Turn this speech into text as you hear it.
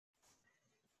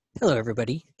Hello,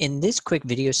 everybody. In this quick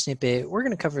video snippet, we're going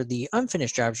to cover the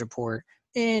unfinished jobs report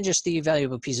and just the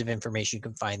valuable piece of information you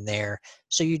can find there.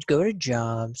 So you'd go to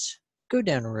jobs, go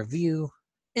down to review,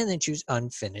 and then choose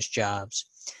unfinished jobs.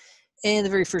 And the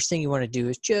very first thing you want to do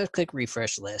is just click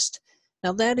refresh list.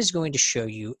 Now that is going to show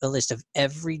you a list of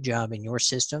every job in your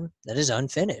system that is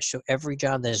unfinished. So every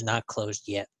job that is not closed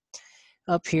yet.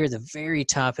 Up here, the very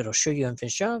top, it'll show you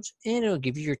unfinished jobs and it'll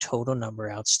give you your total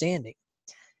number outstanding.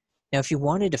 Now, if you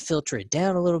wanted to filter it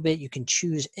down a little bit, you can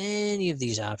choose any of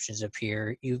these options up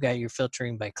here. You've got your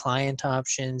filtering by client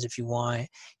options if you want.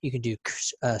 You can do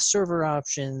server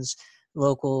options,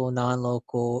 local,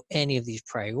 non-local, any of these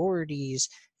priorities.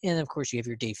 And of course, you have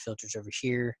your date filters over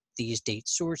here, these date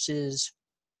sources.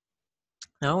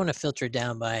 Now, I want to filter it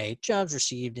down by jobs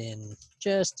received in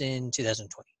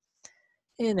 2020.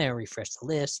 And now refresh the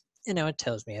list. And now it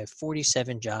tells me I have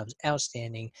 47 jobs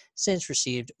outstanding since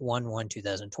received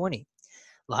 1/1/2020. A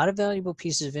lot of valuable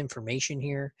pieces of information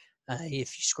here.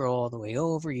 If you scroll all the way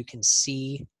over, you can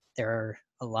see there are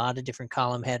a lot of different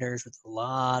column headers with a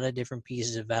lot of different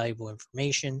pieces of valuable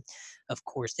information. Of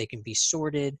course, they can be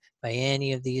sorted by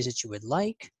any of these that you would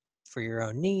like for your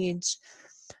own needs.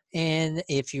 And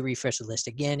if you refresh the list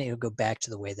again, it'll go back to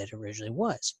the way that it originally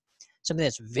was. Something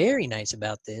that's very nice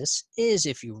about this is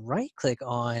if you right click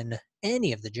on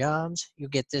any of the jobs, you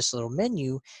get this little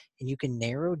menu and you can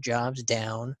narrow jobs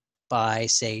down by,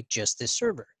 say, just this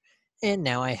server. And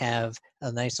now I have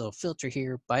a nice little filter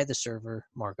here by the server,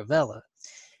 Markovella.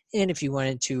 And if you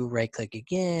wanted to right click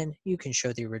again, you can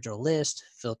show the original list,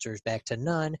 filters back to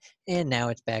none, and now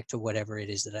it's back to whatever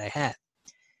it is that I had.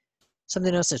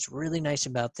 Something else that's really nice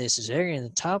about this is there in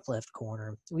the top left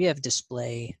corner, we have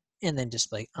display and then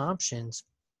display options.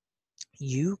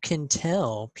 You can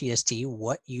tell PST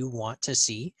what you want to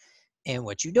see and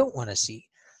what you don't want to see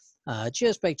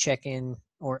just by checking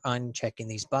or unchecking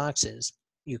these boxes.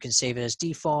 You can save it as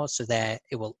default so that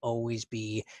it will always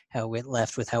be how it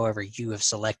left with however you have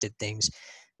selected things.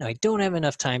 Now, I don't have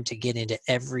enough time to get into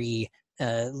every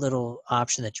little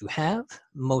option that you have.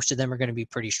 Most of them are going to be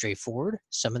pretty straightforward.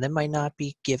 Some of them might not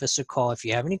be. Give us a call if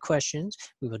you have any questions.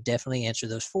 We will definitely answer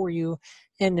those for you.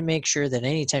 And to make sure that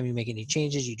anytime you make any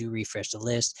changes, you do refresh the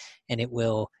list and it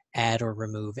will add or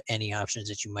remove any options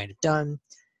that you might have done.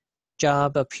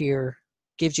 Job up here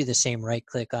gives you the same right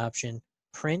click option.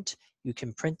 Print, you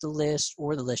can print the list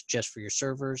or the list just for your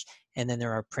servers. And then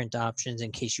there are print options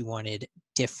in case you wanted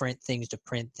different things to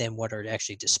print than what are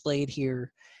actually displayed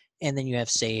here. And then you have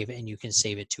save and you can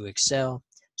save it to Excel.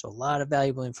 So a lot of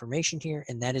valuable information here,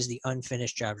 and that is the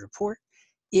unfinished jobs report.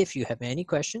 If you have any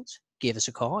questions, give us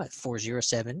a call at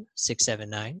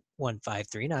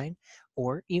 407-679-1539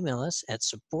 or email us at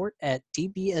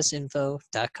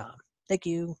support@dbsinfo.com. Thank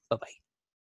you. Bye-bye.